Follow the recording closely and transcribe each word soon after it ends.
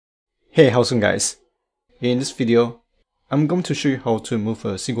Hey, how's it going, guys? In this video, I'm going to show you how to move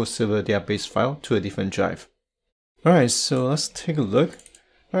a SQL Server database file to a different drive. Alright, so let's take a look.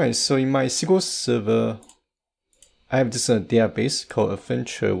 Alright, so in my SQL Server, I have this database called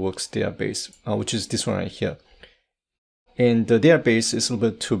AdventureWorks database, which is this one right here. And the database is a little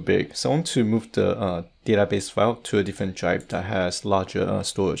bit too big, so I want to move the database file to a different drive that has larger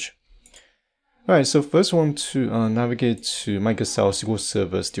storage. Alright, so first I want to navigate to Microsoft SQL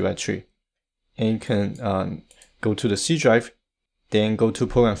Server's directory. And you can go to the C drive, then go to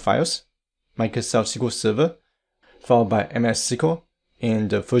Program Files, Microsoft SQL Server, followed by MS SQL, and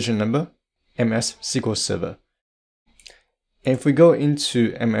the version number, MS SQL Server. And if we go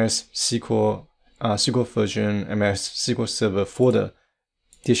into MS SQL, SQL version, MS SQL Server folder,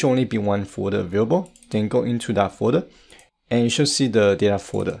 there should only be one folder available. Then go into that folder, and you should see the data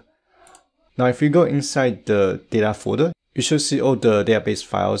folder. Now, if you go inside the data folder, you should see all the database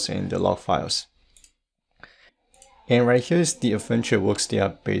files and the log files. And right here is the AdventureWorks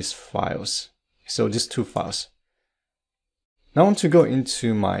database files. So these two files. Now I want to go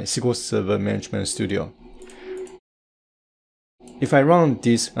into my SQL Server Management Studio. If I run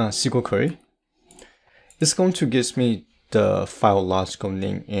this SQL query, it's going to give me the file logical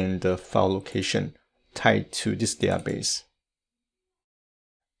name and the file location tied to this database.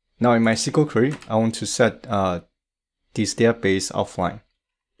 Now in my SQL query, I want to set this database offline.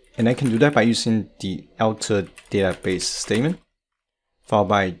 And I can do that by using the alter database statement, followed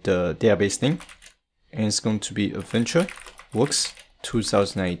by the database name. And it's going to be AdventureWorks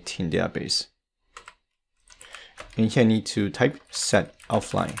 2019 database. And here I need to type set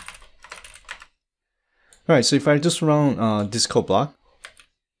offline. Alright, so if I just run this code block,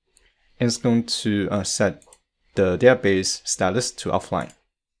 it's going to set the database status to offline.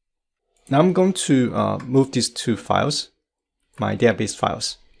 Now I'm going to move these two files, my database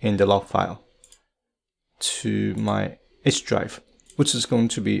files and the log file, to my H drive, which is going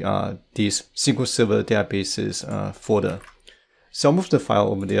to be this SQL Server databases folder. So I'll move the file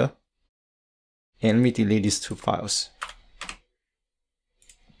over there, and let me delete these two files.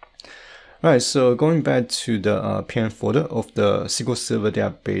 Alright, so going back to the parent folder of the SQL Server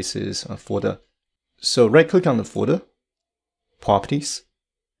databases folder. So right click on the folder, Properties.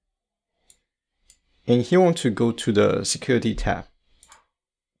 And here I want to go to the Security tab.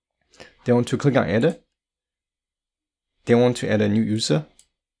 Then I want to click on Edit. Then I want to add a new user.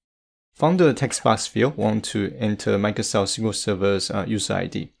 From the text box field, I want to enter Microsoft SQL Server's user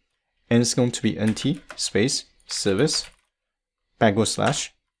ID. And it's going to be NT space service / MS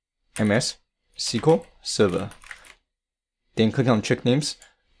SQL Server. Then click on Check Names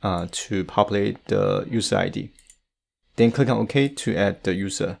to populate the user ID. Then click on OK to add the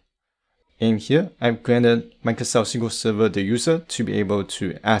user. And here, I've granted Microsoft SQL Server the user to be able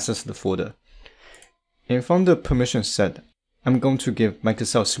to access the folder. And from the permission set, I'm going to give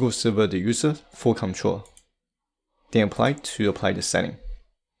Microsoft SQL Server the user full control. Then apply to apply the setting.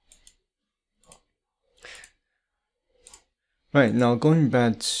 Right, now going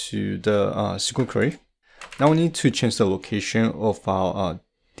back to the SQL query. Now we need to change the location of our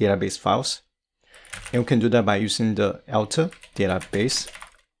database files. And we can do that by using the alter database,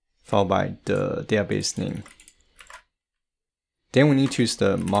 followed by the database name. Then we need to use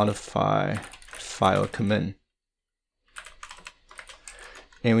the modify file command.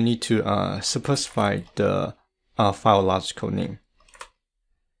 And we need to specify the file logical name.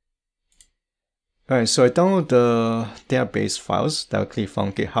 Alright, so I download the database files directly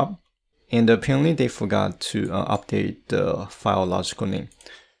from GitHub. And apparently they forgot to update the file logical name.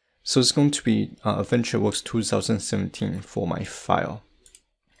 So it's going to be AdventureWorks 2017 for my file.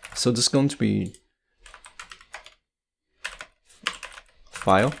 So this is going to be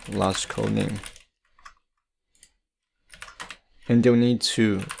file logical name. And they'll need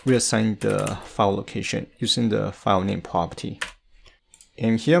to reassign the file location using the file name property.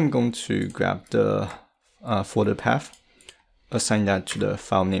 And here I'm going to grab the folder path, assign that to the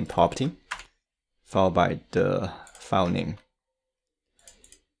file name property, followed by the file name.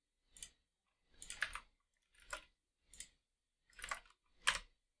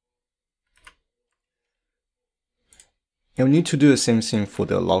 And we need to do the same thing for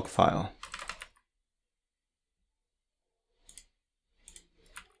the log file.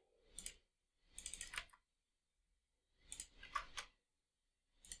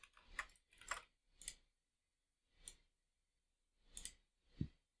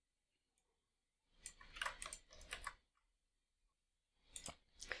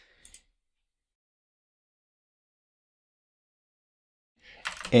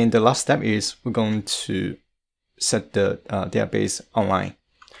 And the last step is we're going to set the database online.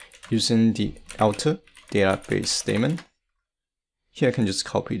 using the alter database statement. Here I can just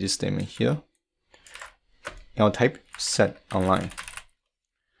copy this statement here. And I'll type set online.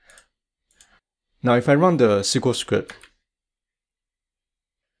 Now if I run the SQL script,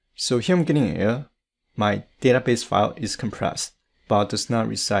 so here I'm getting an error. My database file is compressed, but does not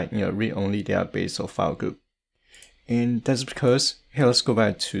reside in a read-only database or file group. And that's because, here let's go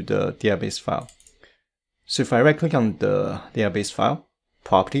back to the database file. So if I right click on the database file,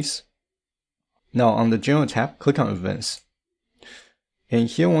 properties. Now on the general tab, click on events. And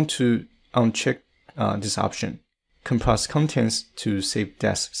here I want to uncheck this option, compress contents to save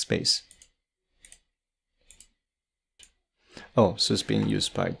disk space. Oh, so it's being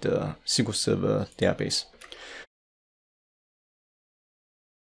used by the SQL Server database.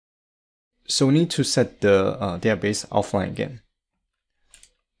 So we need to set the database offline again.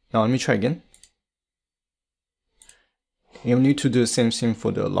 Now let me try again. And we need to do the same thing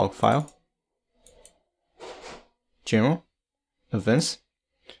for the log file. General, events.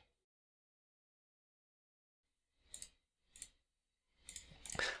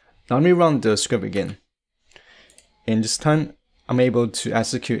 Now let me run the script again. And this time, I'm able to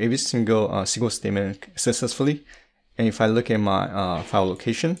execute every single SQL statement successfully. And if I look at my file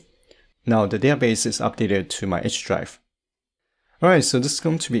location, now the database is updated to my H drive. Alright, so this is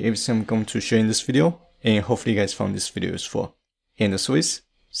going to be everything I'm going to share in this video. And hopefully you guys found this video useful. And as always,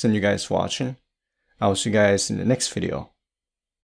 thank you guys for watching. I will see you guys in the next video.